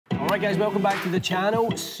All right, guys, welcome back to the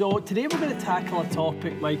channel. So today we're going to tackle a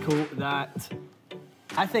topic, Michael, that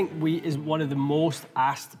I think is one of the most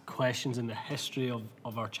asked questions in the history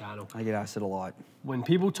of our channel. I get asked it a lot. When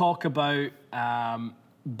people talk about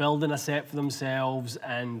building a set for themselves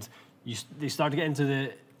and they start to get into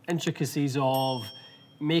the intricacies of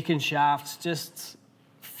making shafts just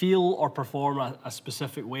feel or perform a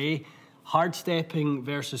specific way, hard stepping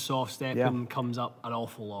versus soft stepping comes up an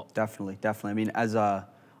awful lot. Definitely, definitely. I mean, as a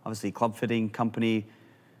obviously club fitting company,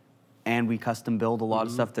 and we custom build a lot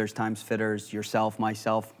of stuff. There's times fitters, yourself,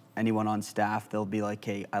 myself, anyone on staff, they'll be like,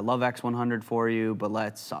 "Hey, I love X100 for you, but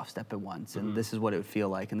let's soft step it once, and this is what it would feel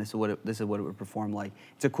like, and this is what it would perform like."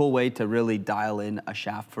 It's a cool way to really dial in a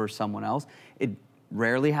shaft for someone else. It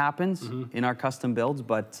rarely happens in our custom builds,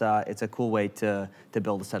 but it's a cool way to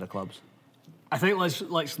build a set of clubs. I think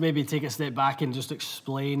let's maybe take a step back and just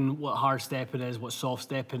explain what hard stepping is, what soft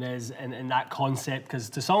stepping is, and that concept. Because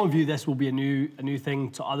to some of you, this will be a new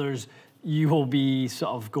thing. To others, you will be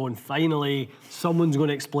sort of going, finally, someone's going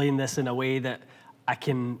to explain this in a way that I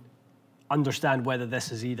can understand whether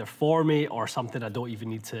this is either for me or something I don't even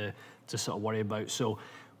need to sort of worry about. So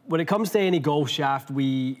when it comes to any golf shaft,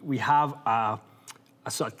 we have a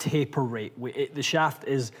sort of taper rate. The shaft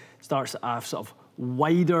starts at a sort of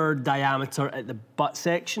wider diameter at the butt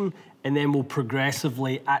section, and then will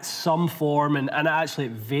progressively, at some form, and actually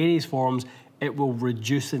at various forms, it will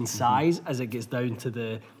reduce in size as it gets down to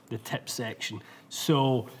the tip section.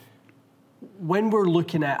 So when we're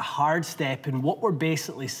looking at hard stepping, what we're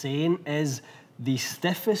basically saying is the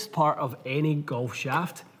stiffest part of any golf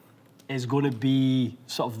shaft is going to be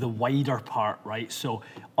sort of the wider part, right? So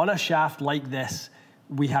on a shaft like this,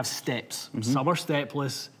 we have steps. Some are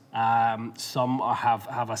stepless. Some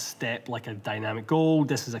have a step like a dynamic gold.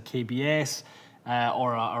 This is a KBS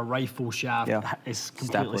or a rifle shaft is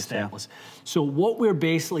completely stepless. So what we're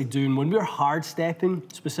basically doing when we're hard stepping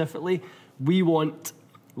specifically, we want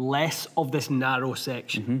less of this narrow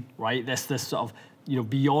section, right? This sort of, you know,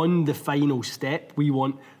 beyond the final step, we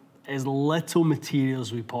want as little material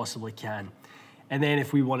as we possibly can. And then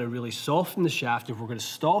if we want to really soften the shaft, if we're going to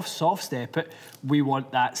soft step it, we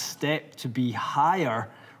want that step to be higher,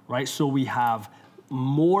 right? So we have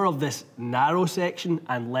more of this narrow section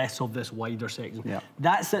and less of this wider section.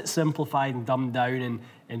 That's it simplified and dumbed down.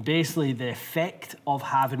 And basically the effect of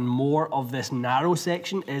having more of this narrow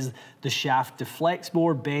section is the shaft deflects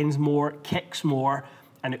more, bends more, kicks more,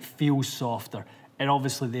 and it feels softer. And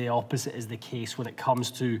obviously the opposite is the case when it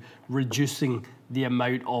comes to reducing the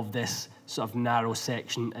amount of this sort of narrow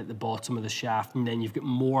section at the bottom of the shaft, and then you've got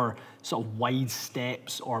more sort of wide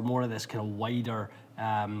steps or more of this kind of wider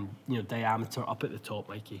you know, diameter up at the top,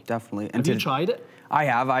 Mikey. Definitely. Have you tried it? I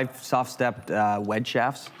have. I've soft stepped wedge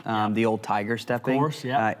shafts, the old Tiger stepping. Of course,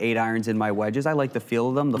 yeah. 8 irons in my wedges. I like the feel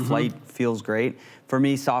of them. The flight feels great. For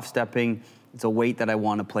me, soft stepping, it's a weight that I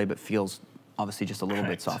want to play but feels obviously just a little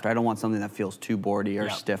bit softer. I don't want something that feels too boardy or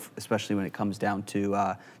stiff, especially when it comes down to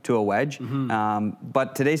a wedge.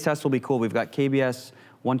 But today's test will be cool. We've got KBS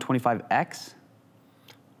 125X.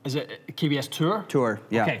 Is it KBS Tour? Tour,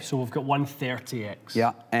 yeah. Okay, so we've got 130X.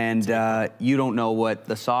 Yeah, and you don't know what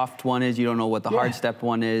the soft one is. You don't know what the hard step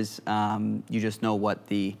one is. You just know what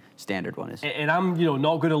the standard one is. And I'm, you know,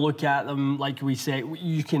 not going to look at them like we say.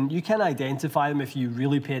 You can identify them if you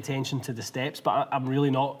really pay attention to the steps, but I'm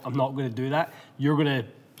not going to do that. You're going to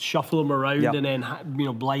shuffle them around and then, you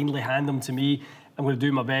know, blindly hand them to me. I'm going to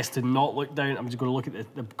do my best to not look down. I'm just going to look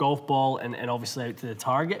at the golf ball and obviously out to the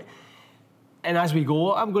target. And as we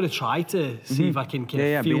go, I'm going to try to see if I can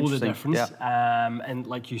feel the difference. And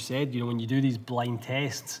like you said, you know, when you do these blind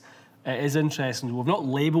tests, it is interesting. We've not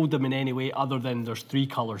labelled them in any way other than there's 3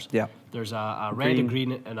 colours. There's a red, a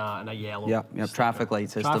green, and a yellow. Traffic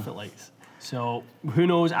light system. Traffic lights. So who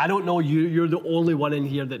knows? I don't know. You're the only one in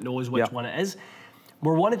here that knows which one it is.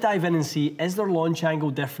 We want to dive in and see, is there launch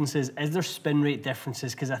angle differences? Is there spin rate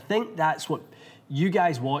differences? Because I think that's what you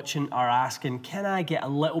guys watching are asking. Can I get a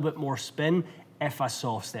little bit more spin if I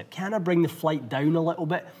soft step? Can I bring the flight down a little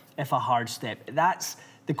bit if I hard step? That's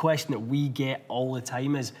the question that we get all the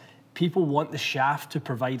time, is people want the shaft to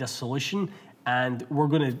provide a solution, and we're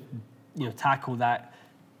going to, you know, tackle that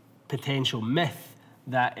potential myth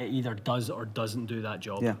that it either does or doesn't do that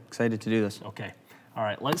job. Yeah, excited to do this. Okay. All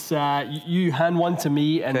right, let's, you hand one to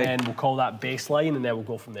me, and then we'll call that baseline, and then we'll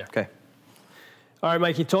go from there. Okay. All right,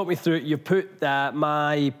 Mikey, talk me through it. You put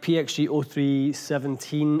my PXG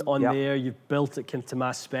 0317 on there. You've built it to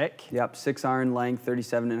my spec. Yep, 6 iron length,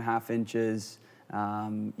 37.5 inches.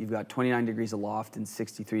 You've got 29 degrees of loft and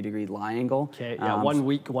 63-degree lie angle. Okay, yeah, 1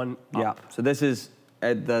 week, 1 up. Yeah, so this is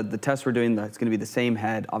the test we're doing, it's going to be the same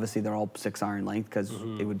head. Obviously, they're all 6-iron length because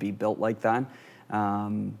it would be built like that.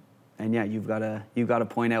 And yeah, you've got to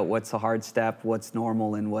point out what's a hard step, what's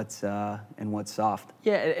normal, and what's soft.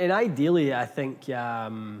 Yeah, and ideally, I think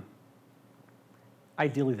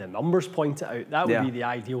ideally the numbers point it out. That would be the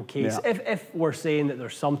ideal case. Yeah. If we're saying that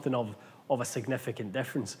there's something of a significant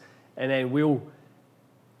difference, and then we'll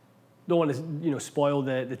don't want to spoil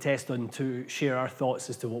the test on to share our thoughts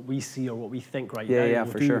as to what we see or what we think right now. Yeah,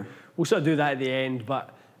 for sure. We'll sort of do that at the end,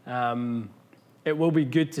 but it will be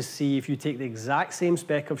good to see if you take the exact same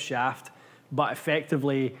spec of shaft, but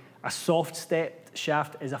effectively a soft stepped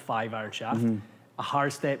shaft is a 5-iron shaft. A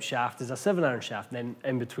hard step shaft is a 7-iron shaft, and then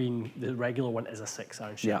in between the regular one is a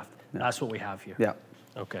 6-iron shaft. Yeah. That's what we have here. Yeah.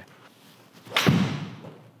 Okay.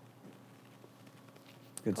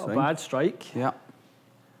 Good Not swing. a bad strike. Yeah.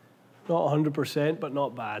 Not 100%, but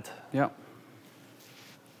not bad. Yeah.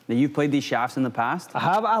 Now, you've played these shafts in the past? I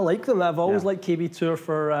have. I like them. I've always liked KB Tour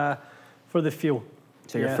for the feel.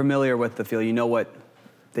 So you're familiar with the feel. You know what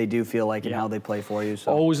they do feel like and how they play for you.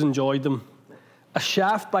 So. Always enjoyed them. A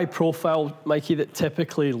shaft by profile, Mikey, that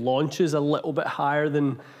typically launches a little bit higher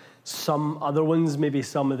than some other ones. Maybe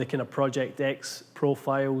some of the kind of Project X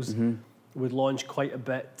profiles would launch quite a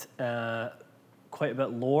bit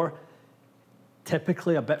lower.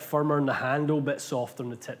 Typically a bit firmer in the handle, a bit softer in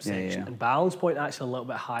the tip section. And balance point actually a little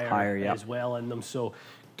bit higher as well in them. So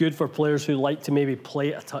good for players who like to maybe play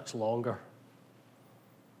it a touch longer.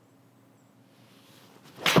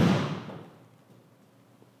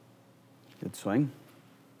 Good swing.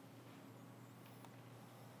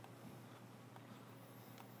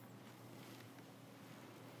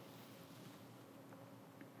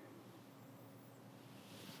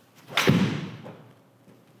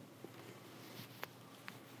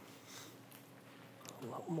 A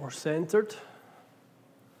little more centered.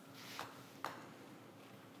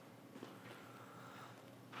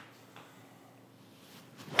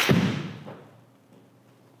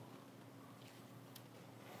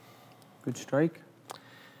 Good strike.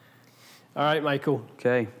 All right, Michael.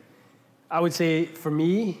 Okay. I would say for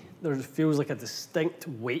me, there feels like a distinct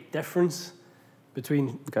weight difference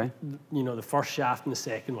between the first shaft and the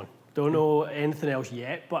second one. Don't know anything else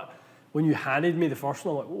yet, but when you handed me the first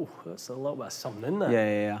one, I'm like, oh, that's a little bit of something in there.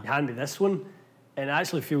 Yeah. You hand me this one, and it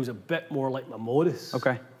actually feels a bit more like my Modus.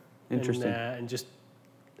 Okay. Interesting. And just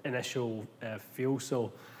initial feel.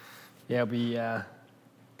 So, yeah, it'll be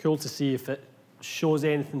cool to see if it shows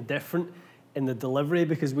anything different in the delivery,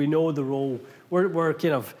 because we know the role. We're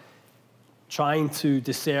kind of trying to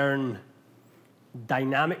discern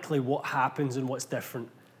dynamically what happens and what's different,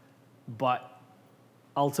 but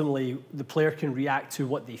ultimately the player can react to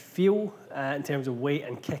what they feel in terms of weight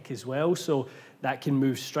and kick as well. So that can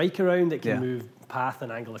move strike around, it can move path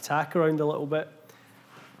and angle attack around a little bit.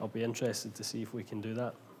 I'll be interested to see if we can do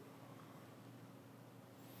that.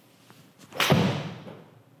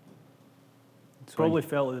 Probably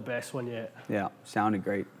felt like the best one yet. Yeah, sounded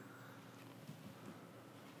great.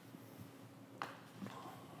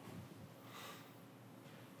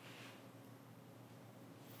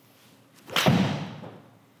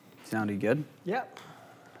 Sounded good. Yeah.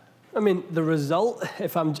 I mean, the result,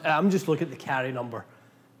 if I'm just looking at the carry number,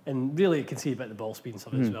 and really you can see a bit of the ball speed and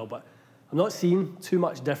stuff as well, but I'm not seeing too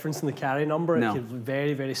much difference in the carry number. No. It can be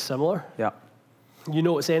very, very similar. Yeah. You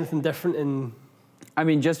notice anything different in... I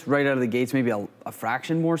mean, just right out of the gates, maybe a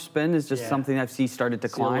fraction more spin is just something I've seen started to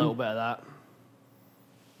climb. A little bit of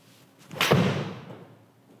that.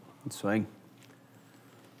 Good swing.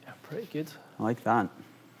 Yeah, pretty good. I like that.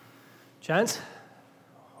 Chance?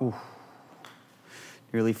 Ooh.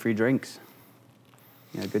 Nearly free drinks.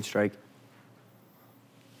 Yeah, good strike.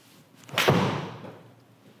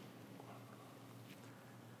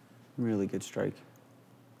 Really good strike.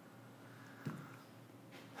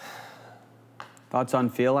 Thoughts on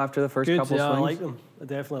feel after the first couple swings? I like them. I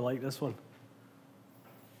definitely like this one.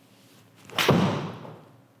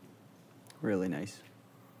 Really nice.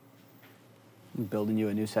 I'm building you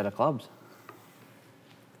a new set of clubs.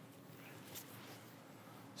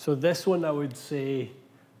 So this one, I would say,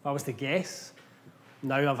 if I was to guess,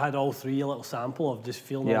 now I've had all three, a little sample of just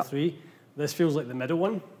feeling all three. This feels like the middle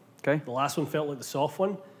one. Okay. The last one felt like the soft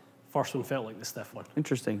one. First one felt like the stiff one.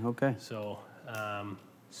 Interesting, okay. So,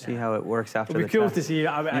 see how it works after the it'd be cool test. to see.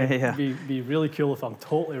 It'd be really cool if I'm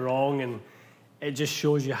totally wrong, and it just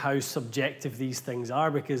shows you how subjective these things are,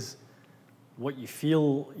 because what you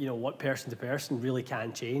feel, what person to person really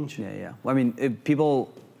can change. Yeah. Well, I mean,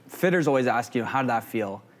 fitters always ask you, how did that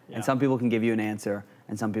feel? Yeah. And some people can give you an answer,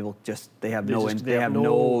 and some people they have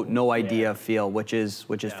no idea feel, which is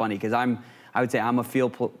funny, because I would say I'm a feel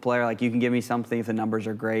player. Like, you can give me something if the numbers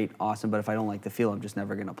are great, awesome. But if I don't like the feel, I'm just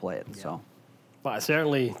never going to play it. Yeah. So, but I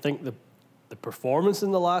certainly think the performance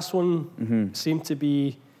in the last one seemed to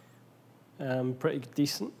be pretty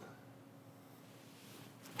decent.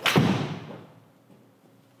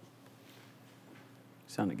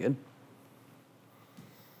 Sounded good.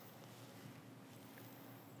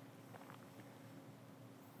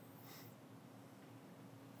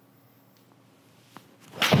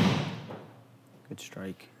 Good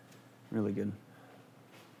strike. Really good.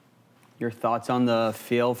 Your thoughts on the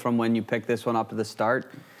feel from when you picked this one up to the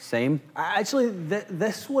start? Same? Actually,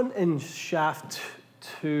 this one and shaft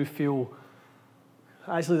 2 feel...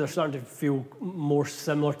 Actually, they're starting to feel more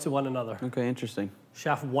similar to one another. Okay, interesting.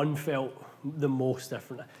 Shaft 1 felt the most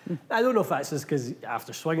different. I don't know if that's just because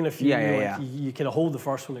after swinging a few, you kind of hold the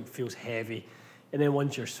first one, it feels heavy. And then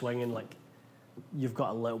once you're swinging, like, you've got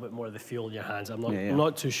a little bit more of the feel in your hands. I'm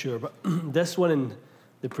not too sure, but this one and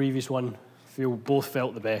the previous one both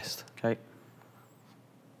felt the best. Okay.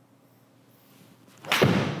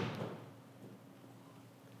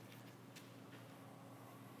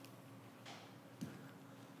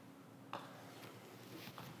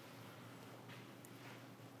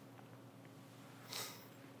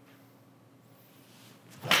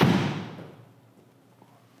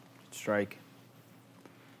 Strike.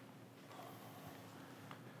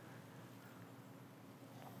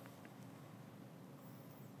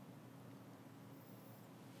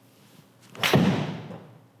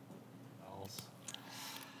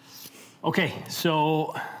 Okay,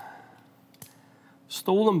 so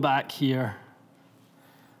stolen back here.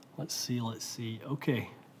 Let's see. Okay.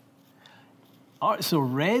 All right, so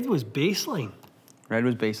red was baseline. Red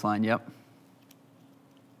was baseline, yep.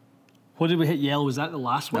 What did we hit? Yellow, was that the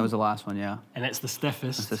last one? That was the last one, yeah. And it's the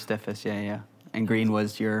stiffest. It's the stiffest, yeah. And green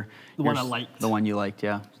was the one I liked. The one you liked,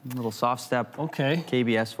 yeah. A little soft step. Okay.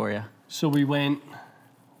 KBS for you. So we went,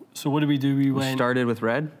 so what did we do? We started with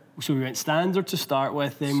red. So we went standard to start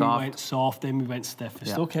with, then soft. We went soft, then we went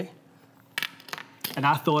stiffest. Yeah. Okay. And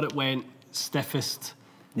I thought it went stiffest.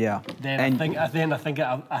 Yeah. Then I think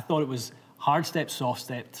I thought it was hard stepped, soft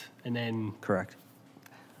stepped, and then... Correct.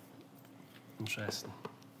 Interesting.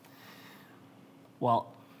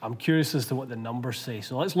 Well, I'm curious as to what the numbers say.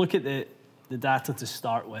 So let's look at the data to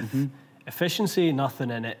start with. Efficiency,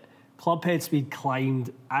 nothing in it. Club head speed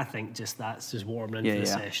climbed. I think that's just warming into the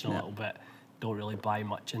session a little bit. Don't really buy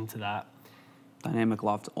much into that. Dynamic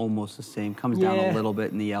loft's almost the same. Comes down a little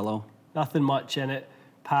bit in the yellow. Nothing much in it.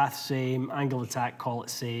 Path same. Angle of attack, call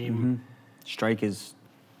it same. Strike is,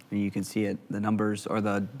 you can see it. The numbers or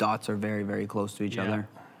the dots are very, very close to each other.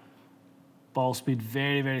 Ball speed,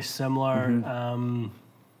 very, very similar.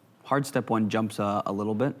 Hard step 1 jumps a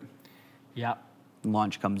little bit. Yeah.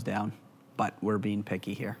 Launch comes down, but we're being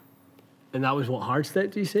picky here. And that was what, hard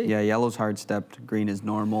step, do you say? Yeah, yellow's hard stepped, green is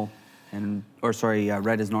normal,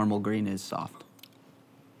 red is normal, green is soft.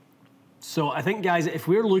 So I think, guys, if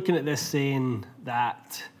we're looking at this saying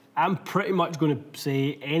that, I'm pretty much going to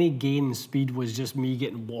say any gain in speed was just me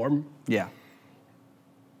getting warm. Yeah.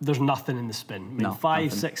 There's nothing in the spin. I mean,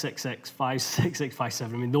 5, 6, 6, 6, 5, 6, 6, 5,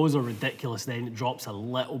 7. I mean, those are ridiculous. Then it drops a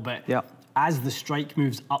little bit. Yeah. As the strike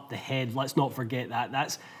moves up the head, let's not forget that.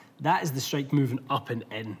 That is the strike moving up and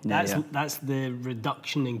in. That's the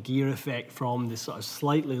reduction in gear effect from the sort of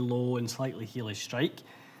slightly low and slightly heelish strike.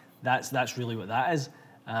 That's really what that is.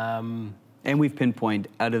 And we've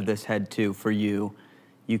pinpointed out of this head too for you.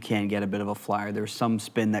 You can get a bit of a flyer. There's some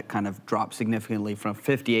spin that kind of drops significantly from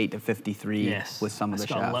 58 to 53 with some of the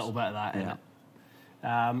shafts. It's got a little bit of that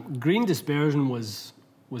in it. Green dispersion was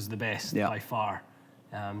the best by far.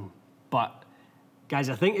 But guys,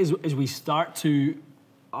 I think as we start to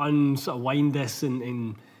sort of wind this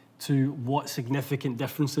into what significant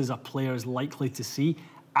differences a player is likely to see,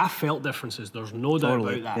 I felt differences. There's no doubt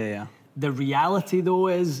about that. Yeah. The reality, though,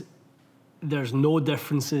 is there's no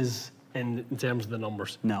differences in terms of the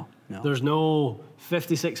numbers. No. There's no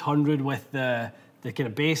 5,600 with the kind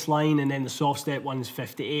of baseline, and then the soft step one's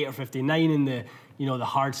 58 or 59, and the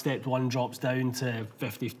hard step one drops down to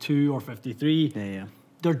 52 or 53. Yeah.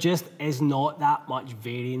 There just is not that much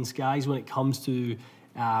variance, guys, when it comes to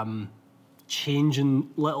changing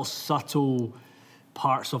little subtle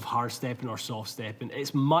parts of hard stepping or soft stepping.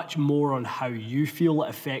 It's much more on how you feel it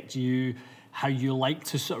affects you, how you like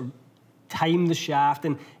to sort of time the shaft,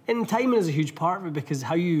 and timing is a huge part of it because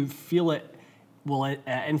how you feel it will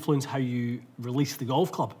influence how you release the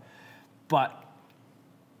golf club. But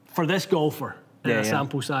for this golfer, in a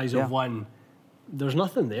sample size of 1, there's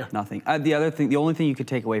nothing there. Nothing. The only thing you could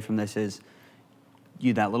take away from this is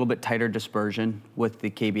you that little bit tighter dispersion with the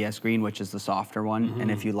KBS green, which is the softer one. And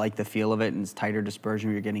if you like the feel of it and it's tighter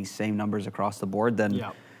dispersion, you're getting same numbers across the board, then,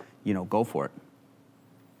 you know, go for it.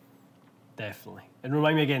 Definitely. And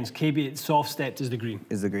remind me again, KB soft stepped is the green.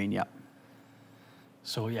 Is the green, yeah.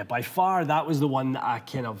 So yeah, by far that was the one that I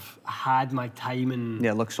kind of had my time and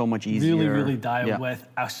it looks so much easier. Really dialed with.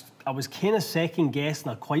 I was kind of second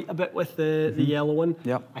guessing quite a bit with the yellow one.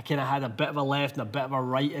 I kind of had a bit of a left and a bit of a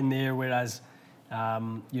right in there, whereas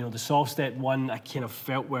you know, the soft step one I kind of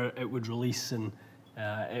felt where it would release, and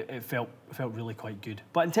it felt really quite good.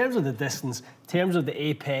 But in terms of the distance, in terms of the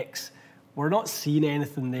apex, we're not seeing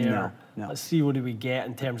anything there. No. Let's see what do we get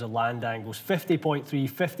in terms of land angles. 50.3,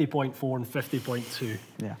 50.4, and 50.2.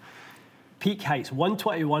 Yeah. Peak heights,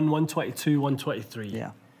 121, 122, 123.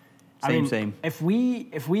 Yeah. Same. If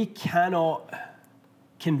we cannot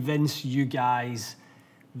convince you guys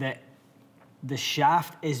that the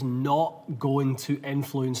shaft is not going to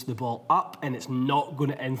influence the ball up and it's not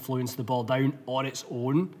going to influence the ball down on its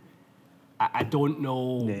own, I don't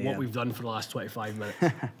know what we've done for the last 25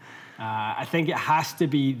 minutes. I think it has to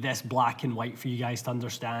be this black and white for you guys to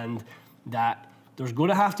understand that there's going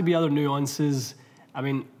to have to be other nuances. I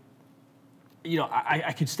mean, you know,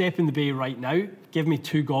 I could step in the bay right now, give me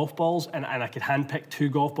 2 golf balls, and I could handpick 2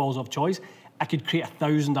 golf balls of choice. I could create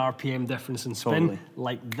 1,000 RPM difference in spin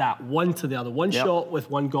like that, one to the other. One shot with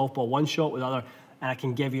one golf ball, one shot with other, and I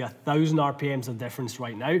can give you 1,000 RPMs of difference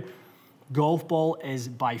right now. Golf ball is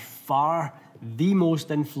by far the most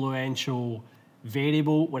influential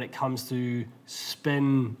variable when it comes to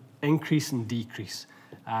spin increase and decrease.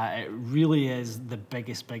 It really is the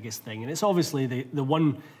biggest thing. And it's obviously the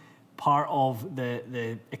one part of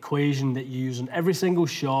the equation that you use in every single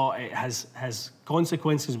shot. It has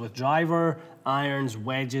consequences with driver, irons,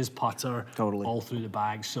 wedges, putter, all through the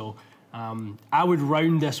bag. So I would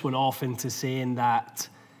round this one off into saying that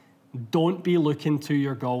don't be looking to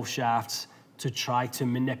your golf shafts to try to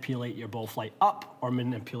manipulate your ball flight up or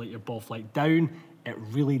manipulate your ball flight down. It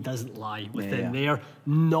really doesn't lie within there.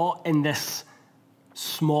 Not in this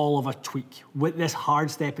small of a tweak, with this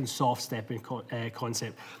hard step and soft stepping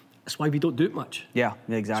concept. That's why we don't do it much. Yeah,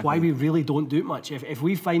 exactly. That's why we really don't do it much. If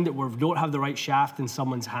we find that we don't have the right shaft in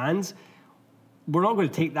someone's hands, we're not going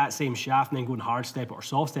to take that same shaft and then go and hard step it or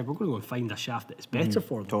soft step. We're going to go and find a shaft that is better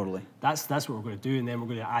for them. Totally. That's what we're going to do, and then we're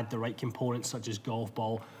going to add the right components such as golf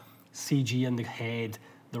ball, CG in the head,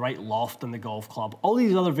 the right loft in the golf club. All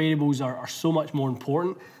these other variables are so much more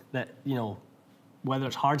important that, you know, whether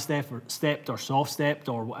it's hard stepped or soft stepped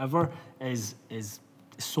or whatever is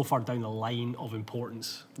so far down the line of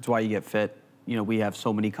importance. That's why you get fit. You know, we have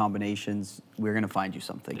so many combinations. We're going to find you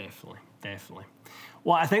something. Definitely.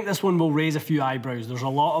 Well, I think this one will raise a few eyebrows. There's a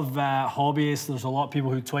lot of hobbyists. There's a lot of people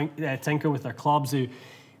who tinker with their clubs who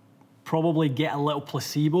probably get a little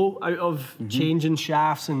placebo out of changing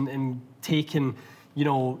shafts and taking, you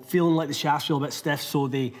know, feeling like the shafts feel a bit stiff, so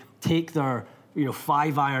they take their, you know,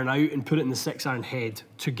 5-iron out and put it in the 6-iron head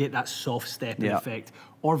to get that soft stepping effect.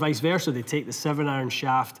 Or vice versa, they take the 7-iron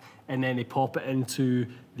shaft and then they pop it into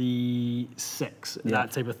the 6,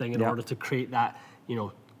 that type of thing, in order to create that, you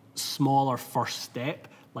know, smaller first step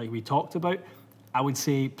like we talked about. I would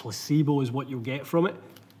say placebo is what you'll get from it.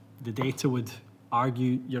 The data would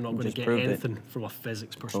argue you're not going to get anything from a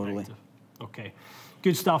physics perspective. Okay,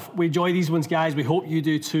 good stuff. We enjoy these ones, guys. We hope you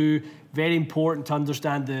do too. Very important to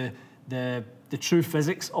understand the true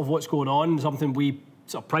physics of what's going on. Something we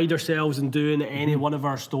sort of pride ourselves in doing at any one of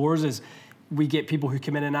our stores is we get people who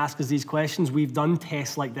come in and ask us these questions. We've done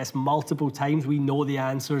tests like this multiple times. We know the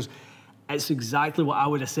answers. It's exactly what I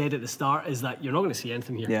would have said at the start, is that you're not going to see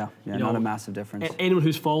anything here. Yeah, you know, not a massive difference. Anyone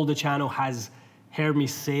who's followed the channel has heard me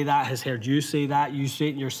say that, has heard you say that. You say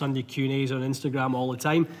it in your Sunday Q&As on Instagram all the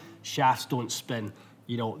time. Shafts don't spin.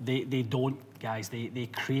 You know, they don't, guys. They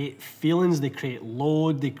create feelings, they create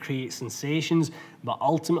load, they create sensations, but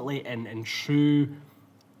ultimately in true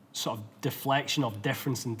sort of deflection of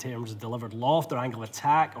difference in terms of delivered loft or angle of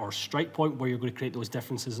attack or strike point, where you're going to create those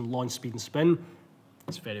differences in launch speed and spin,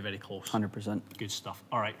 it's very close. 100%. Good stuff.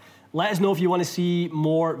 All right. Let us know if you want to see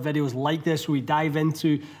more videos like this where we dive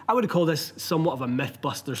into, I would call this somewhat of a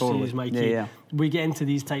Mythbuster series, Mikey. We get into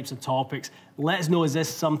these types of topics. Let us know, is this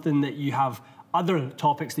something that you have other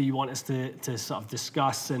topics that you want us to sort of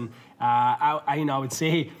discuss? And I would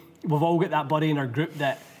say we've all got that buddy in our group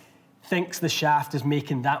that thinks the shaft is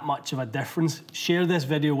making that much of a difference. Share this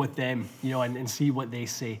video with them, you know, and see what they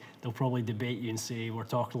say. They'll probably debate you and say we're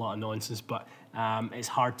talking a lot of nonsense, but it's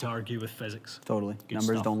hard to argue with physics. Totally. Good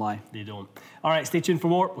Numbers stuff. don't lie. They don't. All right, stay tuned for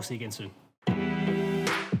more. We'll see you again soon.